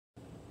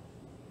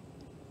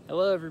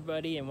Hello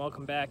everybody, and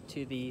welcome back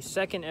to the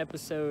second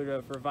episode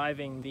of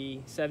reviving the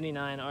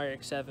 79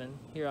 RX7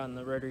 here on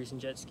the Rotaries and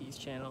Jet Skis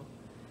channel.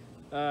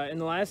 In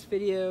the last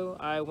video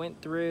I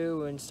went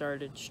through and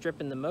started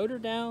stripping the motor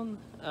down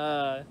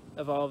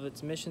of all of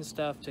its emission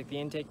stuff, took the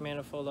intake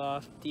manifold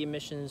off,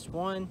 de-emissions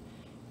one,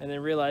 and then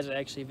realized I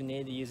actually even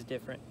needed to use a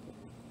different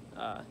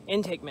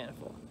intake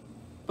manifold.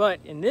 But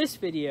in this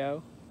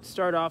video, to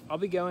start off, I'll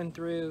be going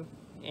through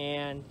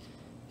and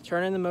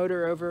turning the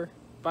motor over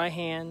by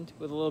hand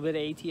with a little bit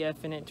of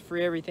ATF in it to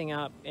free everything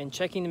up, and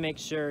checking to make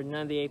sure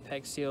none of the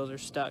apex seals are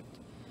stuck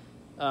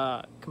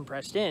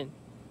compressed in,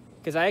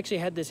 because I actually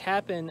had this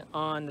happen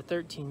on the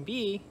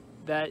 13B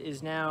that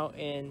is now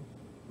in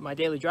my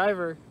daily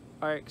driver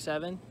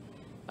RX7.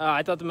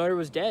 I thought the motor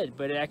was dead,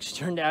 but it actually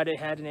turned out it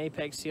had an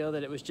apex seal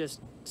that it was just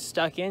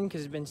stuck in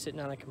because it's been sitting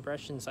on a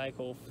compression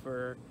cycle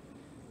for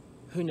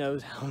who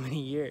knows how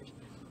many years.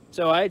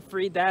 So I had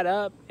freed that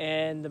up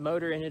and the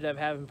motor ended up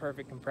having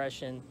perfect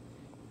compression,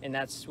 and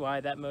that's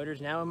why that motor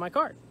is now in my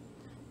car.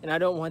 And I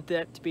don't want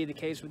that to be the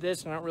case with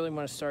this, and I don't really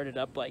want to start it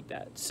up like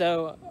that.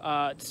 So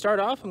to start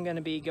off, I'm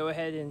going to go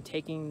ahead and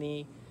taking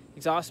the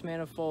exhaust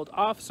manifold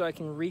off so I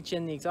can reach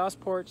in the exhaust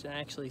ports and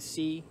actually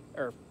see,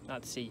 or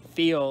not see,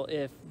 feel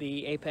if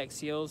the apex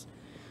seals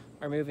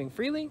are moving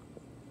freely.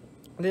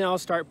 And then I'll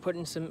start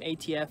putting some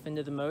ATF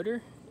into the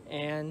motor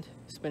and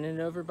spinning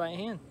it over by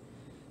hand.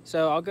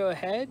 So I'll go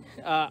ahead.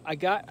 I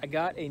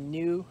got a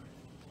new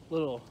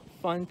little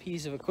fun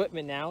piece of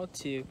equipment now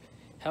to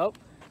help.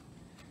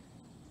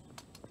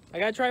 I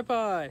got a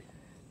tripod.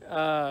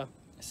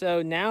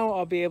 So now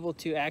I'll be able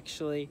to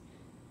actually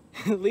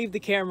leave the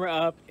camera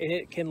up and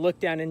it can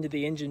look down into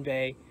the engine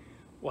bay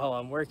while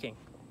I'm working.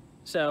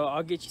 So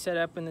I'll get you set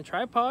up in the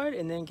tripod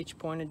and then get you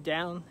pointed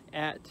down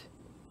at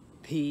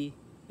the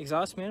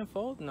exhaust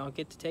manifold, and I'll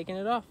get to taking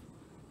it off.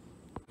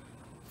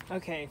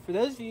 Okay, for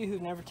those of you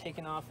who've never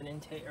taken off an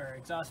intake or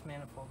exhaust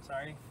manifold,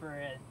 for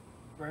a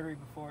rotary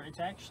before, it's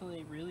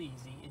actually really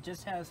easy. It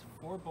just has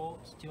 4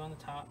 bolts, 2 on the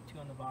top, 2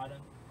 on the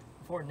bottom,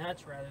 4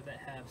 nuts rather, that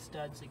have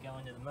studs that go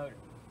into the motor.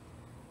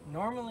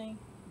 Normally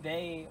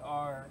they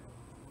are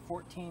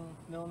 14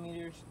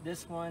 millimeters.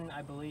 This one,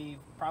 I believe,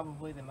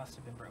 probably they must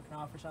have been broken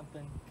off or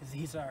something, because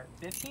these are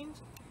 15s.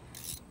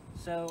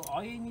 So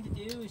all you need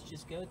to do is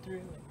just go through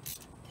and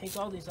take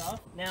all these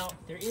off. Now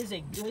there is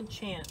a good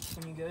chance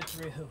when you go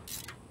through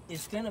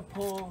it's going to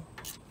pull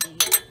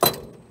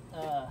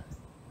the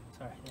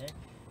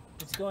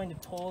it's going to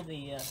pull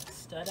the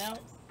stud out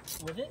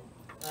with it,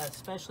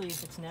 especially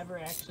if it's never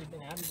actually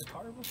been out of the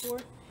car before.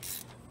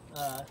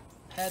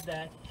 Had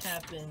that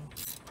happen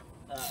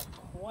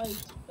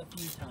quite a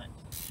few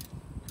times.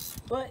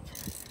 But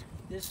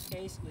this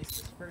case, at least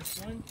this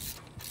first one,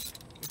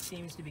 it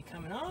seems to be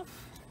coming off,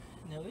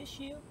 no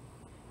issue.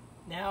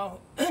 Now,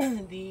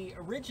 the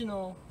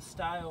original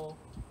style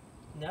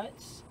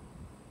nuts,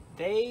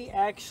 they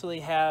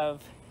actually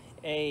have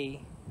a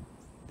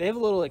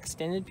little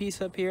extended piece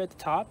up here at the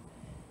top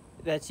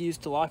that's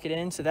used to lock it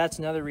in, so that's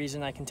another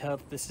reason I can tell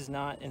that this is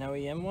not an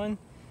OEM one.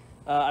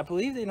 I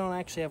believe they don't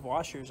actually have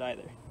washers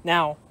either.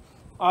 Now,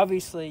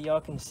 obviously, y'all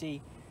can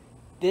see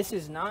this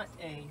is not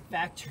a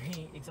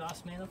factory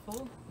exhaust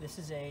manifold. This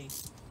is a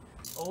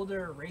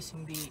older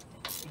Racing Beat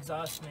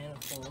exhaust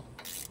manifold.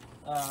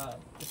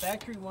 The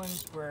factory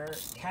ones were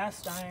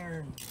cast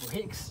iron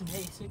bricks,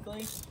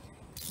 basically.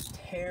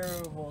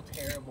 Terrible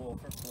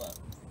for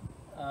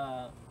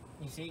flow.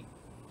 You see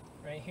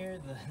right here,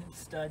 the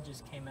stud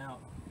just came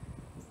out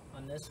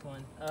on this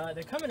one.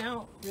 They're coming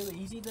out really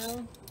easy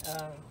though.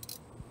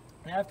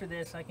 And after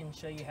this, I can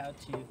show you how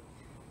to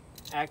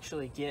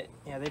actually get,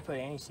 they put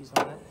anti-seize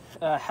on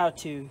it, how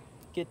to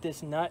get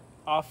this nut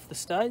off the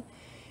stud,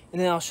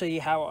 and then I'll show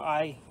you how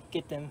I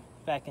get them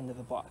back into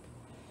the block.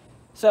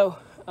 So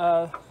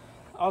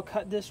I'll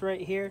cut this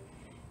right here,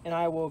 and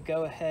I will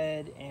go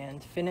ahead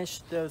and finish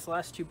those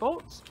last 2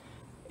 bolts,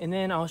 and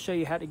then I'll show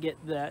you how to get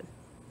that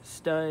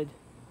stud,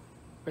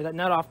 or that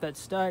nut off that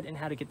stud, and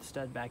how to get the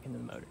stud back into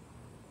the motor.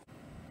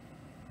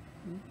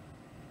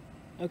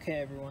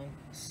 Okay everyone,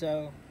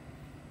 so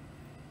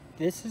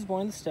this is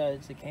one of the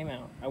studs that came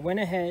out. I went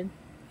ahead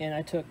and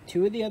I took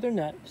 2 of the other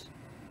nuts,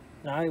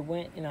 and I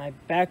went and I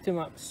backed them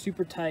up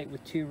super tight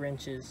with 2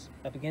 wrenches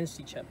up against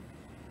each other.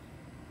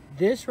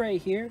 This right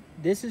here,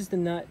 this is the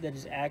nut that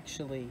is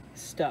actually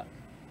stuck.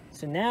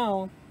 So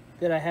now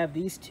that I have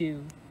these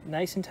 2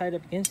 nice and tight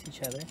up against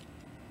each other,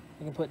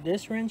 I can put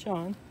this wrench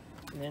on,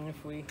 and then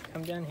if we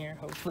come down here,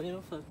 hopefully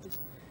it'll focus,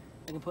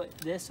 I can put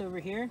this over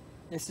here.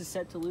 This is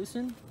set to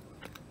loosen.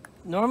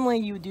 Normally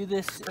you would do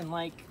this in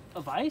like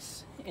a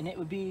vise and it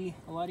would be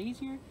a lot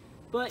easier,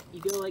 but you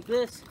go like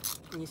this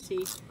and you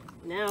see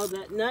now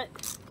that nut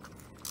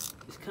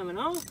is coming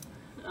off,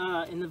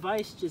 and the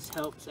vise just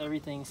helps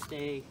everything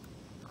stay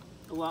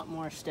a lot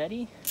more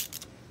steady.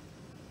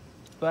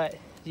 But as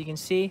you can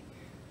see,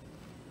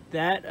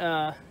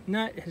 that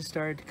nut has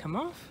started to come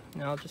off.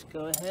 Now I'll just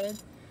go ahead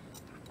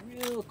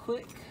real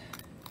quick,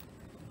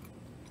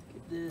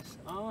 get this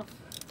off.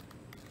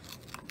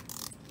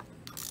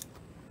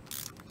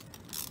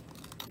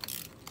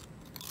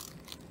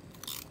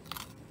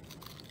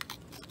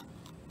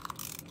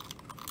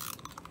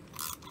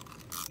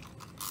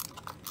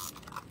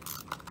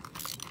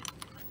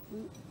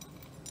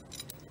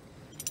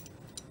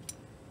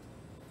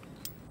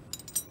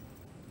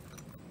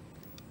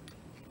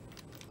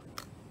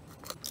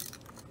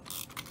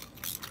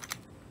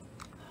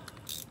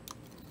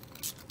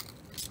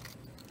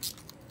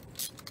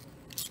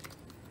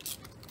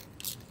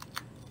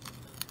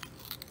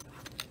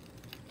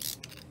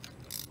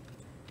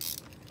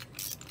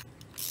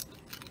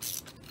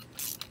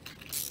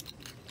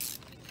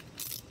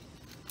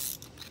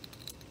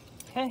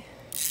 Okay,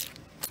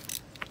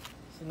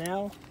 so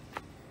now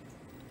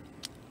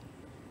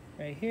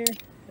right here,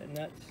 the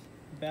nut's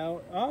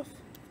about off,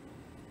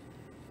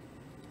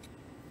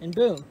 and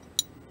boom.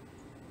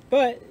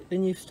 But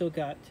then you've still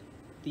got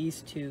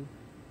these two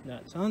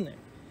nuts on there.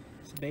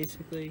 So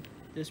basically,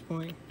 at this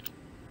point,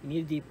 you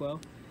need a deep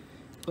well.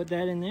 Put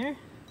that in there.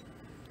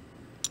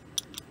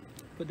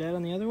 Put that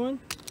on the other one.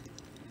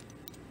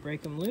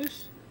 Break them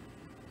loose,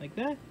 like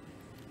that.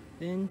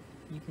 Then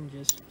you can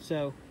just,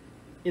 so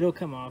it'll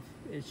come off.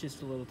 It's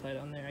just a little tight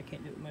on there. I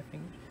can't do it with my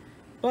fingers.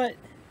 But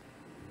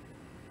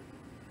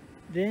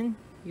then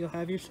you'll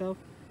have yourself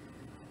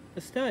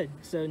a stud.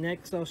 So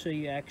next I'll show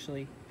you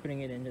actually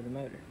putting it into the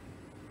motor.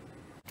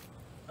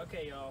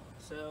 Okay y'all,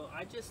 so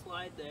I just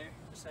lied there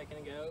a second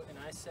ago and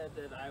I said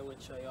that I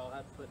would show y'all how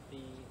to put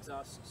the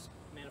exhaust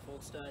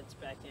manifold studs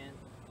back in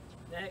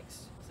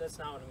next. So that's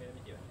not what I'm going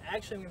to be doing.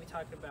 Actually, I'm going to be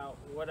talking about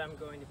what I'm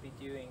going to be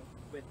doing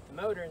with the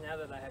motor now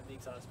that I have the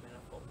exhaust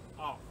manifold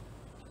off.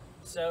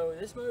 So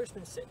this motor's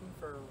been sitting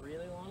for a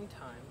really long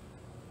time,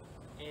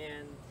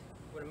 and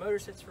when a motor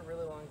sits for a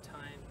really long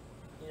time,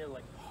 you know,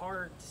 like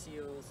hard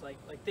seals, like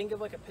think of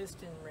like a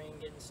piston ring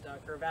getting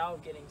stuck or a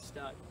valve getting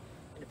stuck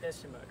in a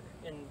piston motor.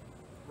 In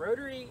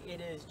rotary, it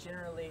is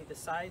generally the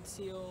side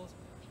seals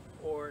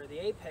or the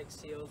apex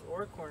seals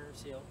or a corner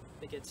seal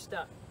that gets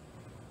stuck.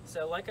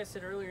 So like I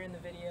said earlier in the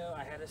video,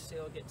 I had a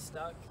seal get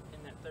stuck in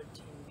that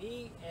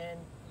 13B and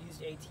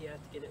used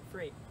ATF to get it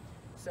free.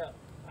 So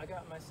I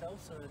got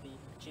myself some of the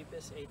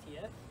cheapest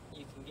ATF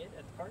you can get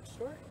at the parts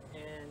store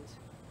and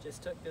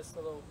just took this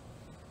little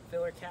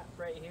filler cap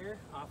right here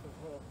off of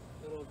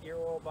a little gear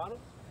oil bottle,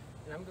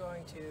 and I'm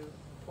going to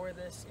pour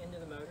this into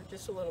the motor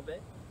just a little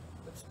bit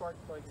with the spark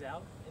plugs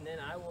out, and then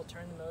I will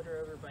turn the motor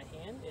over by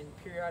hand and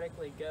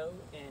periodically go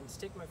and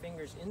stick my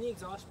fingers in the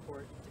exhaust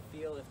port to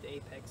feel if the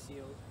apex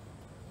seals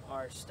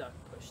are stuck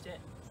pushed in.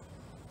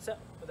 So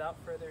without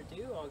further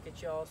ado, I'll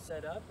get you all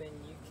set up and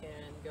you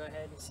can go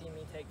ahead and see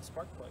me take the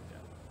spark plugs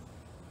out.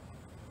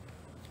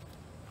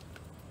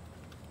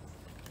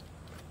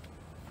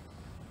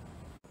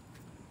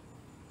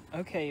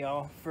 Okay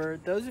y'all, for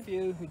those of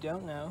you who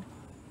don't know,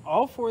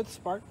 all four of the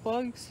spark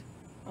plugs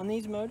on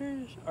these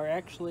motors are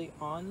actually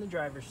on the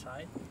driver's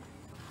side.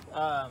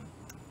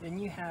 Then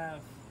you have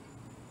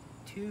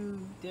two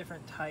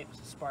different types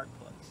of spark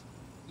plugs.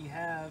 You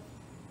have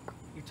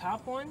your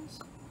top ones,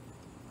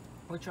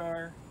 which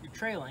are your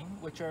trailing,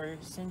 which are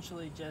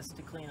essentially just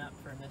to clean up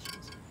for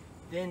emissions.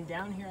 Then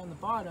down here on the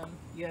bottom,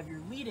 you have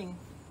your leading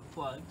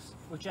plugs,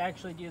 which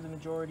actually do the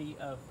majority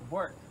of the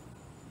work.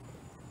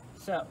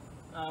 So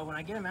when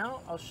I get them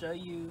out, I'll show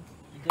you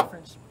the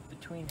difference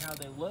between how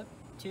they look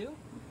too.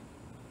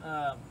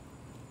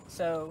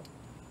 So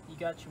you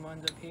got your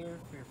ones up here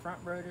for your front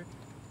rotor,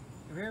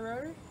 your rear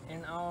rotor,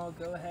 and I'll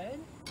go ahead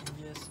and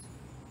just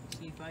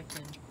see if I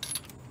can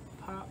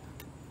pop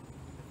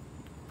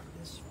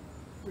this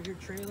rear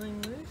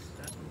trailing loose.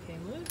 That one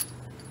came loose.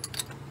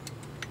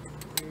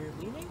 Rear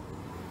leading.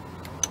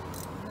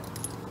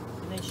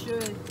 And they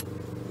should,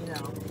 you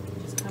know,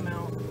 just come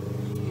out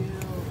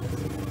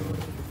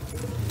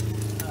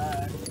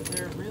if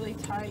they're really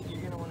tight, you're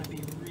going to want to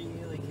be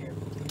really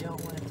careful. You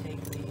don't want to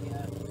take the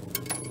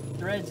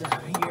threads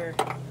out of your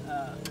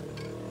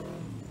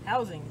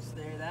housings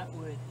there. That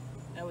would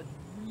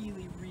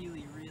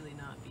really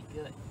not be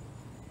good.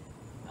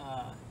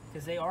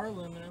 Because they are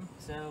aluminum,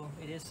 so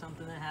it is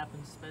something that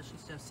happens, especially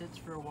if stuff sits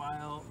for a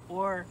while,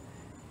 or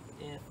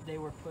if they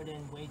were put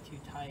in way too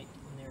tight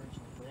when they were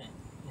originally put in.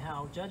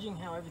 Now, judging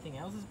how everything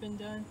else has been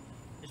done,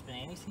 there's been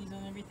anti-seize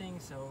on everything,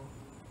 so,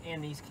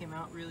 and these came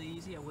out really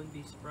easy. I wouldn't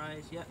be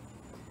surprised. Yep,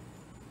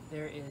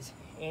 there is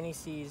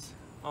anti-seize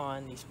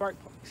on the spark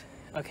plugs.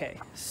 Okay,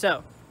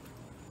 so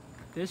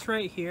this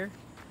right here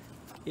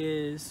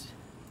is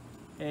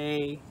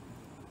a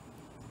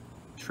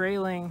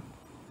trailing.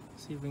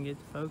 Let's see if we can get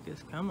the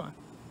focus. Come on.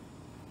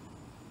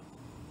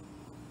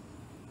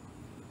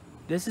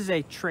 This is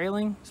a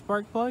trailing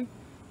spark plug.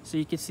 So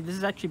you can see this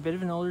is actually a bit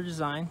of an older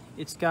design.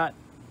 It's got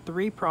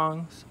 3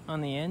 prongs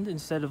on the end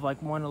instead of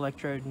like 1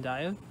 electrode and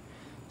diode.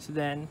 So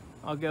then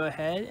I'll go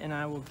ahead and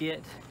I will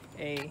get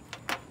a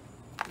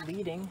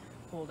leading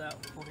pulled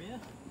out for you.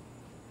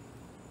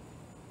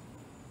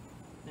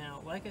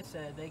 Now, like I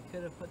said, they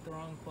could have put the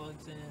wrong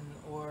plugs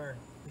in, or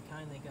the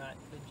kind they got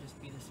could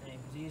just be the same.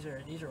 These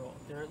are old.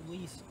 They're at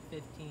least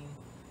 15,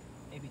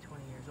 maybe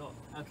 20 years old.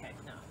 Okay,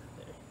 no,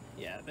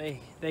 yeah,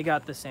 they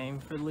got the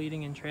same for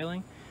leading and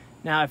trailing.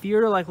 Now, if you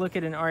were to like look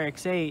at an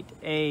RX7,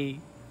 a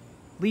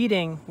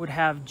leading would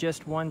have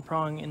just 1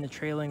 prong, and the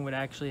trailing would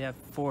actually have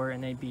 4,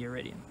 and they'd be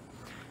iridium.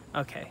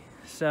 Okay,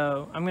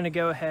 so I'm gonna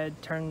go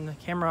ahead, turn the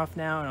camera off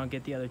now, and I'll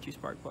get the other 2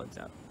 spark plugs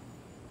out.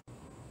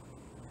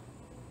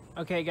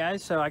 Okay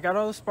guys, so I got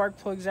all the spark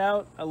plugs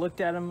out. I looked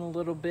at them a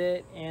little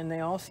bit and they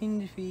all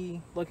seem to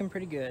be looking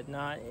pretty good.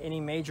 Not any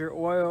major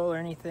oil or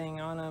anything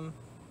on them.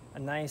 A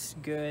nice,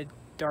 good,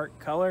 dark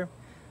color.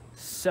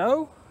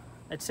 So,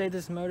 I'd say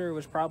this motor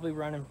was probably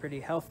running pretty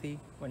healthy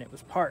when it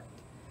was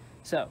parked.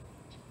 So,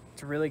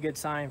 it's a really good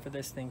sign for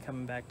this thing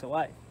coming back to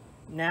life.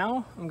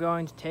 Now, I'm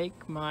going to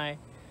take my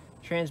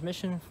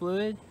transmission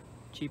fluid,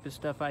 cheapest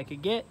stuff I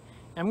could get.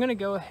 I'm going to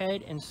go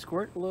ahead and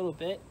squirt a little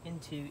bit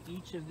into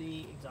each of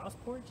the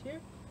exhaust ports here.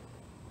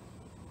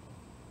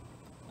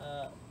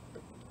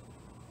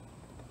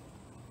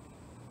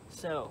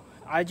 So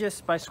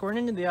by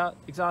squirting into the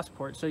exhaust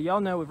port, so y'all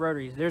know with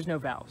rotaries, there's no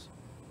valves.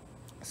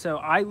 So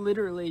I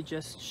literally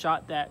just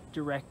shot that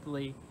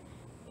directly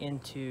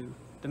into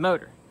the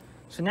motor.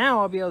 So now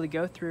I'll be able to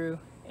go through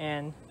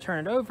and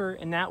turn it over,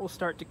 and that will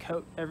start to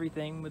coat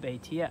everything with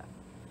ATF.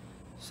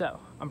 So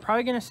I'm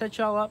probably going to set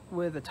y'all up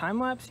with a time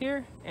lapse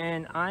here,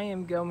 and I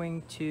am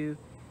going to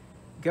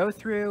go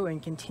through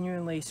and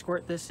continually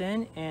squirt this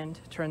in and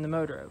turn the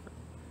motor over.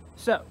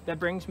 So that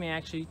brings me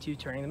actually to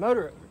turning the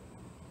motor over.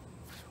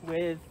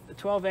 With a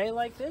 12A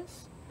like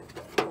this,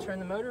 turn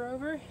the motor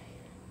over,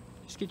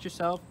 just get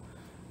yourself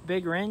a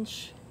big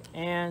wrench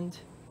and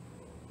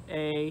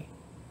a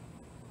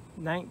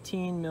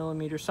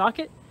 19mm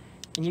socket,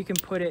 and you can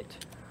put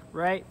it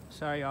right,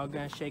 sorry y'all,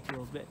 gonna shake it a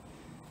little bit,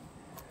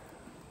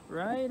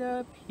 right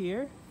up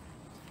here.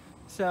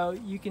 So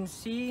you can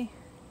see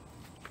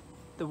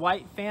the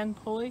white fan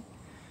pulley.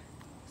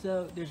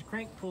 So there's a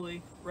crank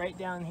pulley right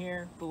down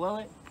here below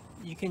it.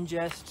 You can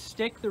just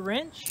stick the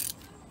wrench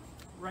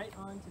right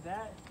onto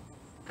that,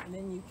 and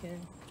then you can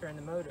turn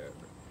the motor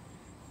over.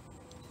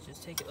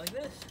 Just take it like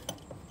this.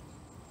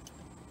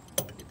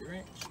 Get the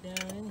wrench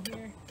down in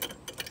here.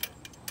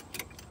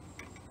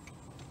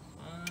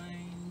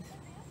 Find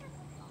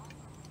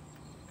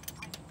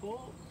the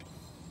bolt.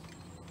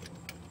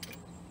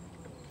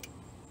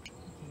 You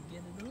can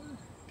get it on.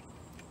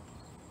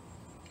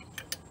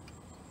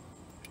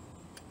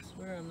 I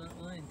swear I'm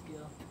not lying to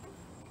y'all.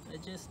 I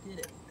just did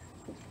it.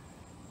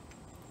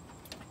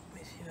 Let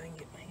me see if I can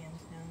get my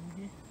hands down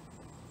in here.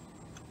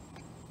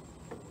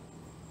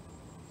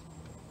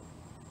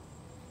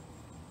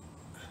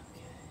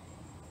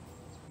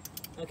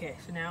 Okay,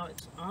 so now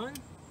it's on,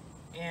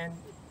 and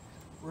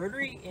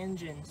rotary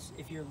engines,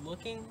 if you're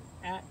looking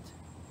at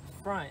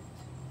front,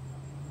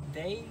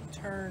 they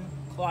turn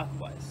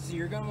clockwise. So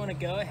you're going to want to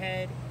go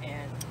ahead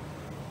and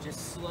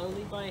just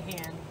slowly by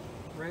hand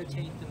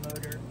rotate the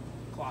motor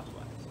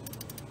clockwise.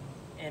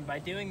 And by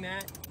doing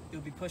that,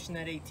 you'll be pushing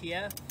that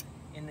ATF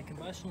in the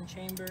combustion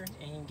chamber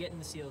and you getting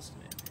the seals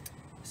smooth.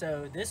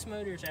 So this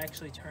motor is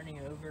actually turning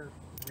over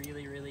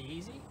really, really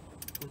easy,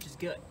 which is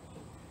good.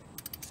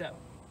 So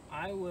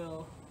I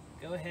will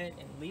go ahead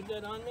and leave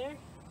that on there,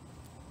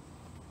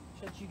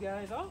 shut you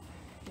guys off,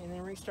 and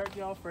then restart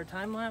y'all for a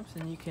time lapse,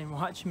 and you can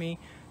watch me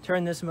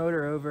turn this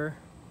motor over.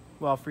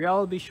 Well, for y'all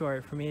it'll be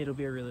short, for me it'll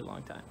be a really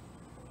long time.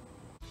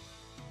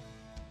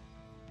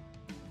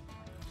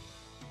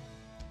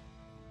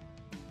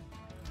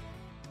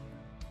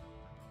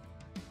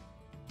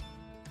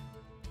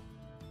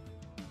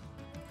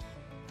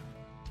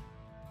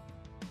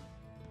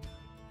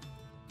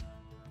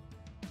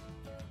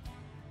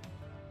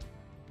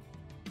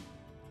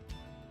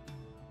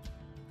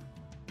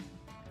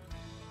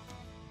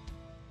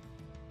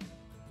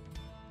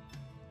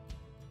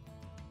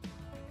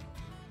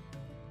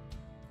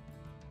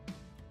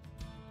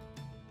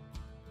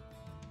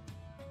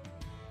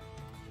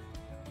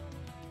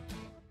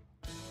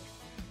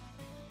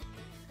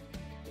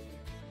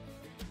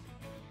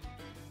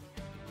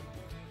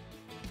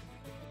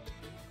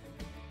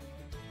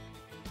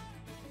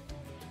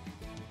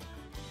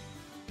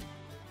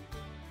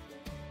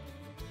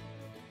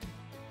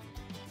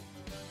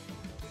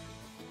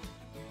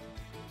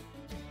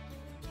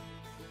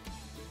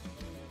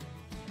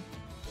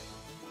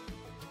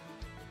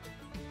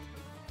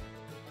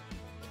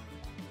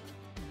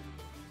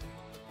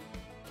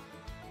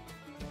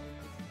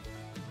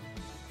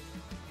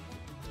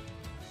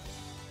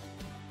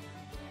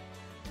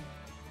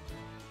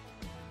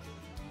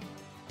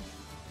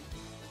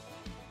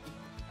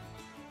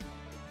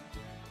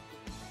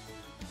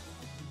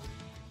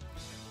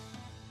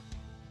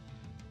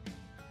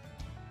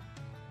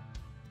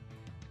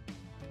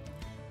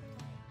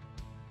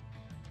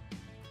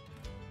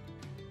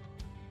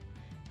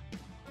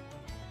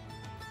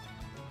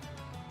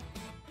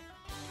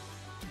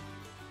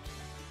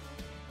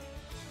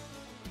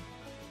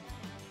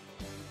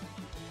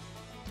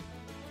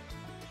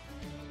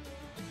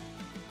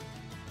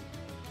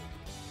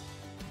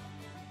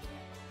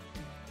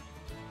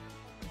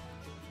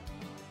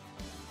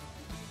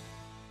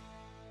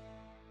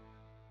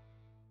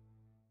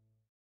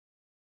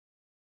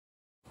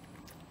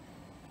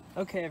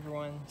 Okay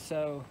everyone,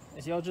 so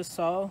as y'all just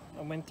saw,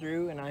 I went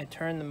through and I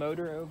turned the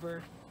motor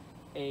over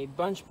a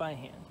bunch by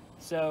hand.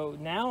 So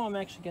now I'm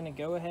actually going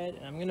to go ahead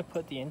and I'm going to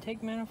put the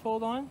intake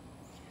manifold on.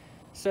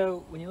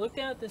 So when you look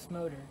down at this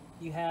motor,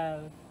 you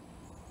have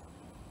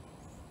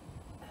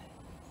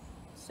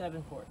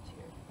 7 ports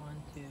here. 1,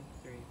 2,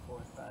 3,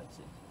 4, 5,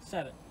 6,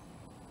 7.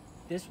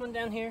 This one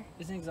down here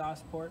is an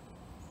exhaust port.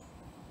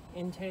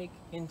 Intake,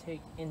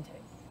 intake,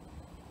 intake.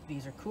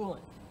 These are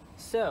coolant.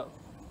 So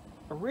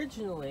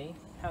originally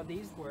how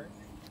these work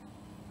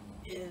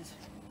is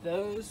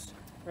those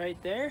right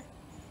there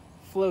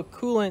flow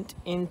coolant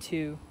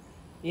into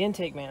the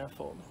intake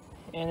manifold,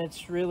 and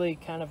it's really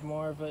kind of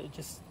more of a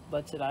just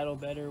lets it idle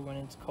better when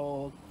it's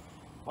cold,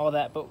 all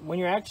that. But when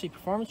you're actually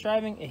performance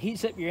driving, it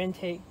heats up your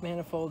intake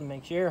manifold and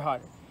makes your air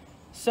hotter.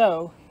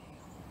 So,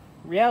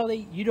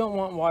 reality, you don't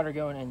want water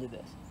going into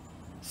this.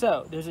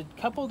 So, there's a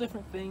couple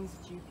different things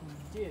that you can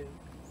do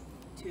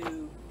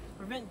to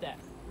prevent that.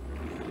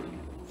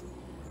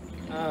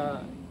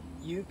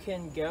 You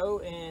can go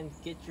and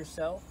get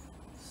yourself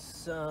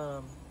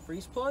some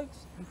freeze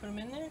plugs and put them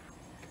in there,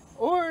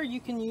 or you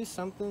can use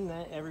something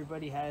that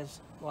everybody has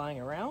lying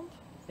around,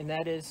 and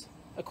that is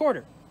a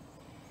quarter.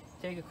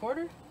 Take a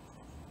quarter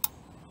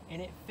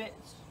and it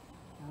fits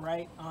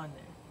right on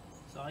there.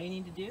 So all you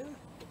need to do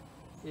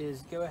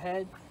is go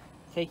ahead,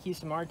 take you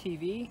some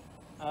RTV.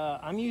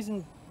 I'm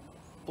using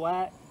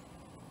black.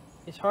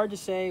 It's hard to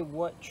say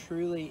what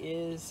truly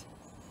is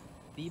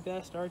the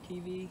best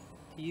RTV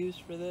to use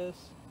for this.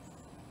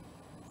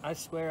 I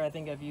swear I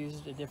think I've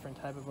used a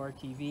different type of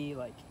RTV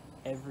like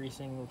every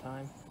single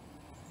time.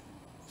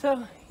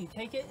 So you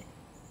take it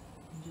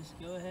and just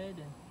go ahead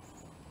and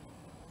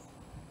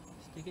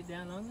stick it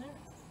down on there.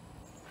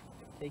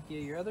 Take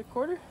your other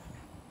quarter,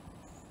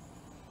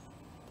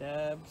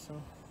 dab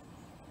some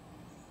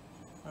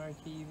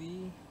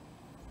RTV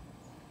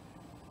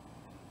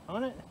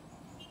on it,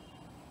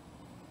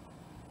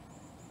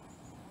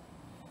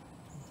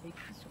 and take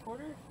this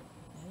quarter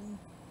and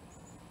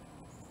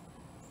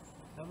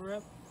cover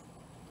up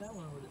that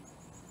one with it.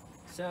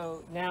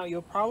 So now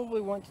you'll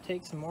probably want to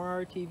take some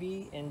more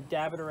RTV and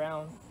dab it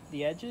around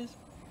the edges,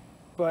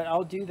 but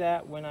I'll do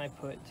that when I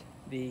put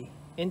the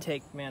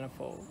intake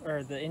manifold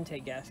or the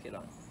intake gasket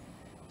on.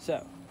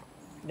 So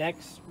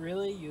next,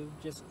 really, you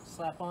just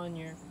slap on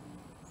your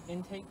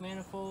intake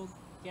manifold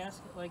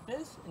gasket like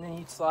this, and then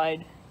you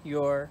slide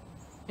your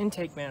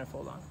intake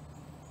manifold on.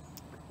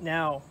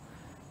 Now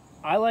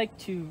I like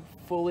to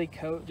fully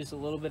coat just a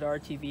little bit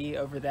of RTV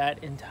over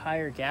that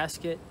entire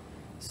gasket.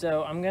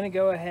 So I'm going to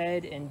go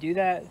ahead and do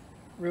that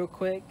real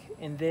quick,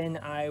 and then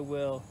I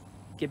will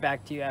get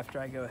back to you after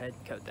I go ahead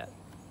and coat that.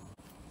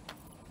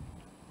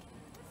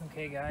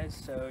 Okay guys,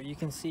 so you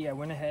can see I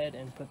went ahead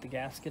and put the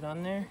gasket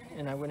on there,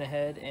 and I went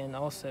ahead and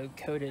also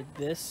coated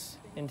this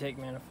intake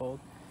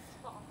manifold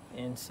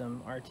in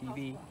some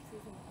RTV.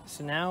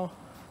 So now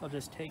I'll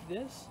just take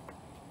this,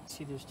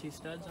 see there's two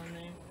studs on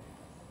there.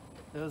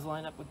 Those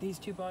line up with these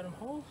two bottom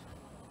holes.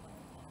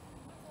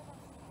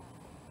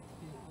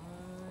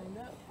 Lined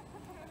up.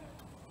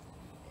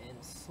 And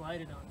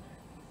slide it on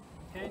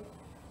there. Okay?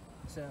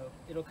 So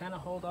it'll kind of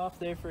hold off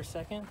there for a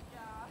second.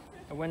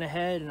 I went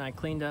ahead and I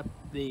cleaned up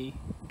the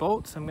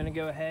bolts. I'm going to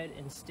go ahead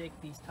and stick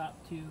these top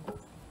two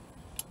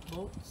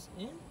bolts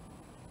in.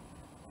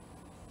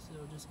 So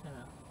it'll just kind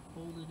of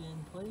hold it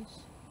in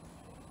place.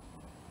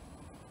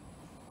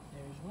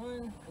 There's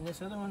one, and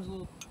this other one's a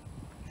little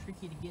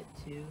tricky to get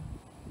to.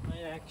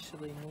 Might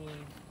actually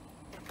need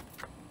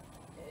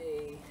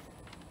a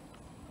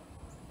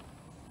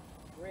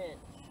wrench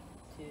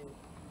to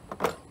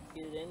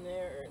get it in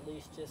there, or at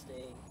least just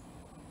a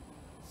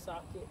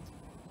socket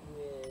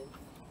with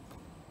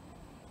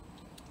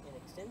an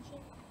extension,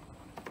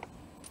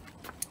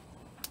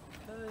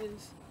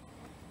 because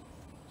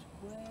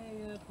it's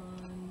way up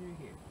under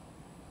here.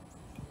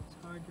 It's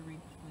hard to reach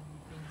with the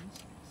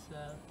thingies.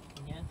 So,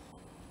 and yes,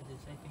 I did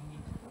say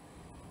thingies.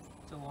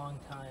 It's a long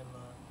time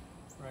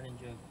running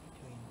joke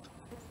between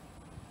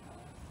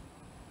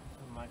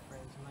some of my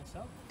friends and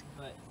myself.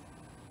 But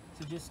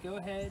so just go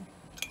ahead,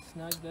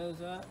 snug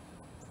those up,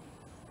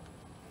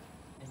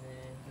 and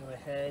then go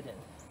ahead and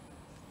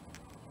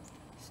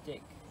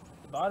stick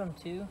the bottom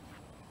two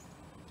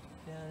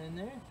down in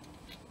there.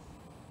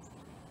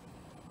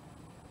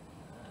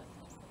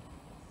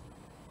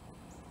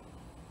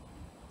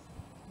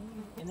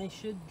 And they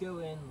should go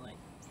in like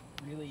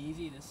really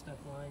easy. This stuff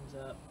lines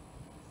up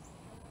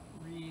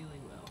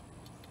really well.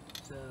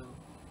 So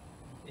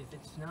if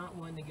it's not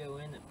one to go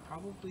in, it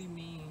probably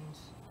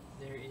means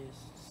there is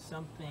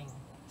something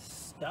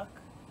stuck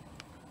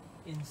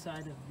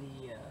inside of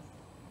the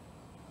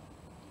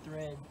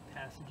thread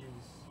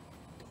passages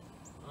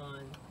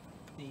on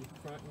the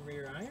front and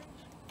rear irons,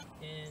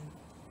 and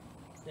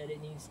that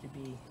it needs to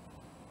be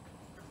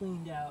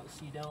cleaned out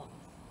so you don't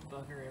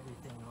bugger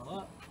everything all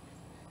up,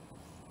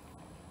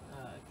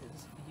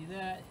 because if you do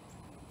that,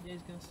 it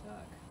is going to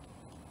suck.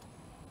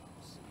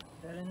 So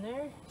put that in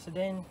there. So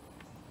then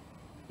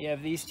you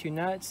have these two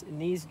nuts,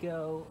 and these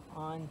go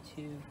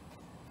onto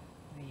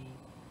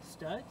the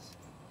studs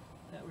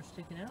that were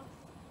sticking out.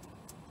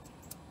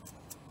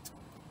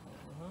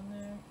 Put them on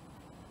there.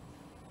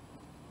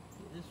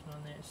 Get this one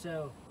on there.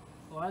 So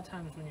a lot of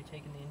times when you're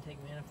taking the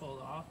intake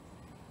manifold off,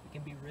 it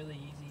can be really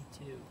easy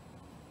to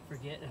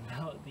forget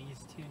about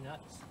these two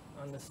nuts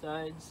on the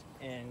studs,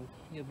 and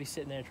you'll be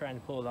sitting there trying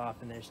to pull it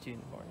off, and there's two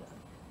more nuts.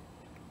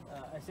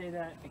 I say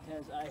that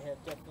because I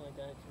have definitely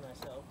done it to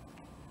myself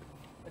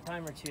a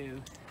time or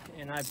two,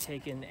 and I've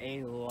taken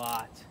a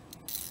lot,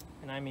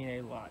 and I mean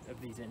a lot,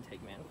 of these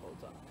intake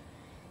manifolds off.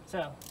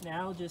 So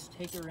now just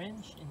take a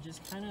wrench and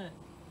just kind of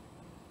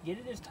get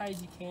it as tight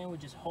as you can with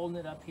just holding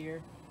it up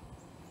here,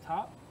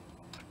 top,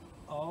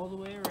 all the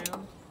way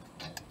around,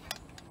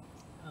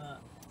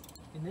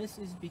 And this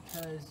is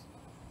because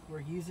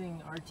we're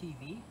using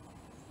RTV.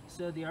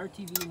 So the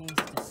RTV needs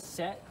to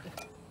set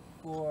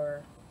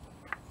for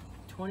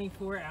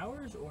 24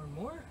 hours or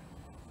more,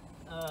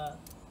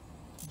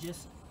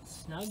 just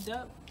snugged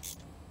up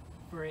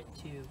for it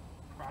to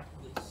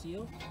properly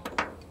seal.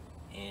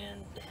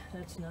 And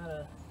that's not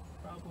a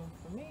problem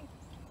for me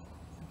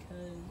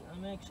because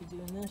I'm actually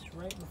doing this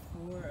right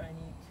before I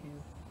need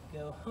to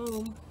go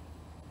home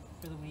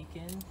for the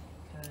weekend,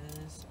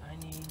 because I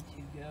need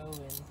to go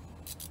and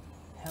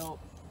help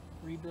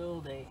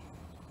rebuild a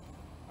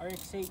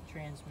RX7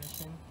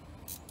 transmission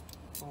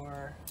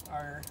for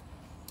our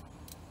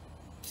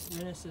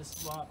Renesis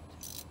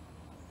swapped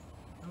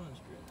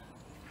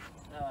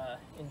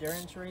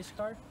endurance race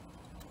car,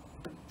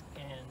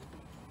 and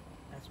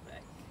that's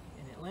back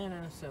in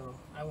Atlanta, so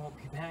I won't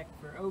be back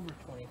for over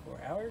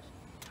 24 hours.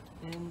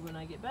 And when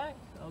I get back,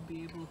 I'll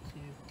be able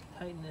to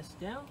tighten this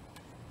down,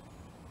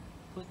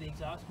 put the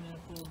exhaust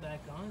manifold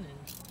back on,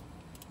 and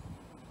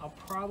I'll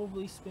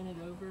probably spin it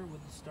over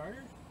with the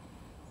starter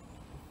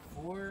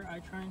before I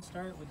try and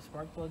start with the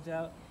spark plugs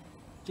out,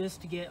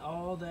 just to get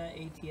all that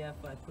ATF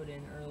I put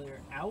in earlier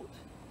out,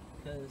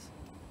 because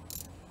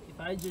if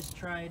I just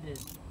try to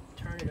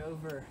turn it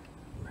over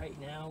right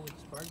now with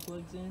the spark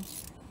plugs in,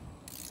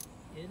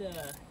 it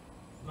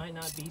might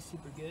not be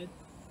super good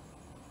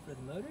for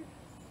the motor,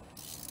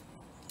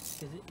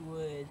 because it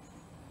would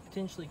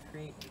potentially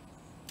create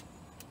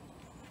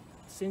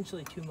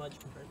essentially too much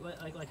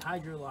compression, like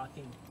hydro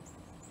locking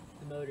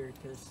the motor,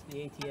 because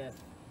the ATF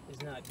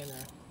is not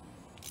gonna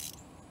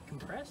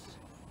compress.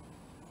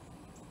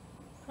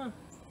 Huh,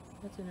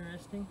 that's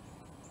interesting.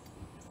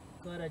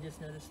 Glad I just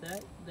noticed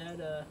that.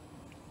 That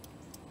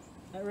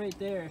right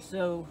there.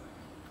 So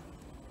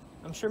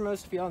I'm sure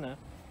most of y'all know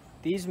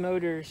these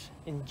motors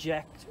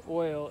inject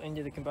oil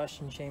into the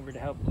combustion chamber to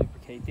help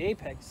lubricate the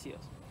apex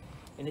seals,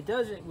 and it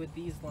does it with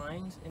these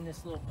lines in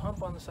this little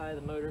pump on the side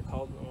of the motor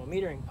called an oil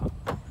metering pump.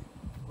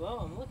 Well,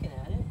 I'm looking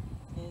at it,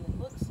 and it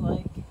looks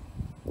like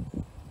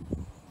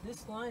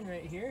this line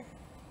right here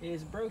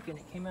is broken.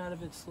 It came out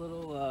of its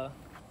little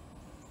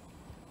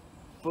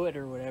foot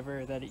or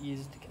whatever that it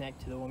uses to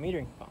connect to the oil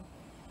metering pump.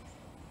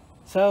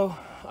 So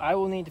I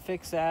will need to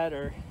fix that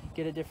or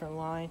get a different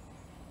line.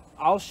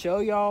 I'll show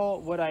y'all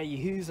what I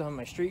use on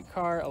my street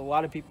car. A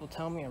lot of people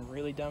tell me I'm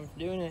really dumb for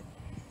doing it,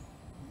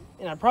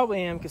 and I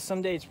probably am, because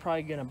someday it's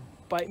probably gonna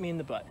bite me in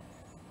the butt.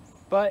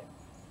 But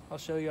I'll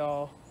show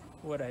y'all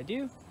what I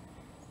do,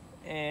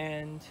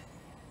 and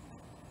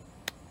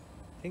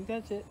I think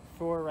that's it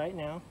for right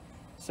now.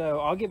 So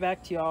I'll get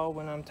back to y'all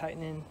when I'm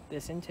tightening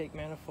this intake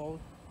manifold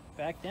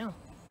back down.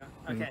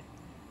 Okay,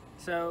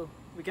 so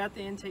we got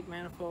the intake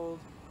manifold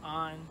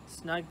on,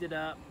 snugged it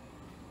up.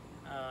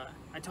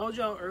 I told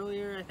y'all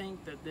earlier, I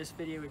think, that this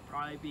video would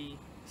probably be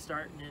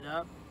starting it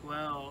up.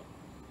 Well,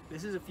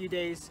 this is a few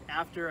days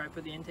after I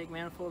put the intake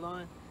manifold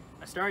on.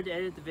 I started to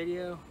edit the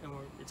video, and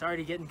it's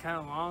already getting kind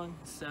of long,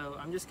 so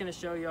I'm just going to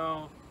show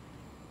y'all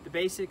the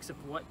basics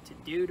of what to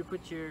do to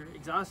put your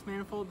exhaust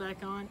manifold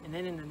back on, and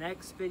then in the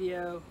next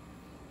video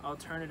I'll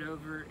turn it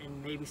over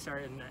and maybe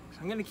start it next.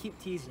 I'm going to keep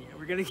teasing you.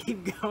 We're going to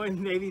keep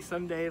going. Maybe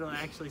someday it'll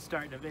actually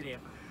start in a video.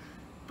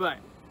 But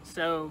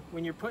so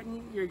when you're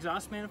putting your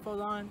exhaust manifold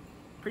on,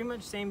 pretty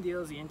much same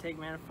deal as the intake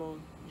manifold.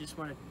 You just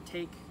want to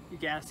take your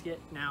gasket.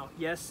 Now,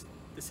 yes,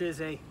 this is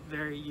a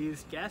very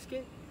used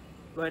gasket,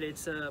 but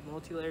it's a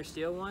multi-layer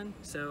steel one,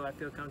 so I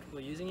feel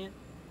comfortable using it.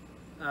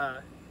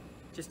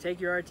 Just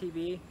take your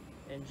RTV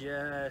and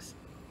just,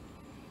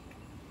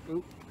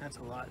 oop, that's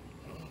a lot.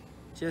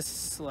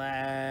 Just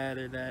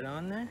slather that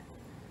on there,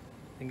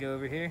 and go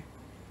over here,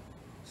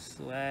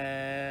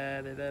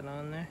 slather that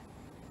on there.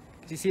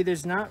 You see,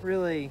 there's not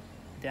really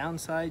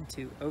downside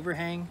to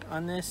overhang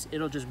on this.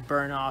 It'll just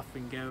burn off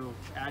and go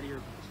out of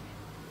your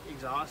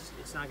exhaust.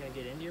 It's not going to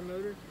get into your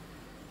motor.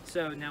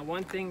 So now,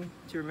 one thing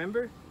to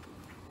remember,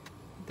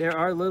 there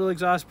are little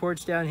exhaust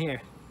ports down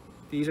here.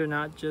 These are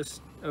not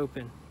just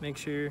open. Make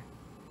sure you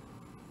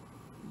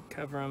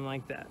cover them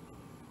like that.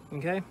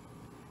 Okay,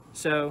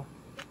 so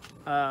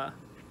that's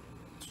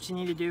what you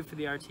need to do for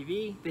the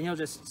RTV. Then you'll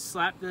just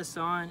slap this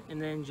on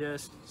and then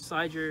just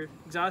slide your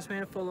exhaust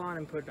manifold on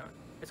and put it on.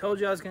 I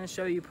told you I was going to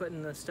show you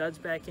putting the studs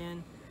back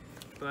in,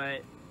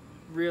 but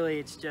really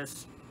it's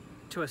just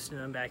twisting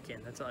them back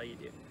in. That's all you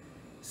do.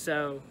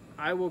 So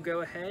I will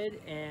go ahead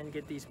and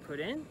get these put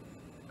in.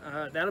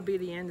 That'll be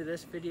the end of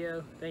this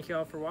video. Thank you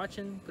all for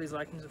watching. Please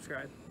like and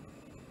subscribe.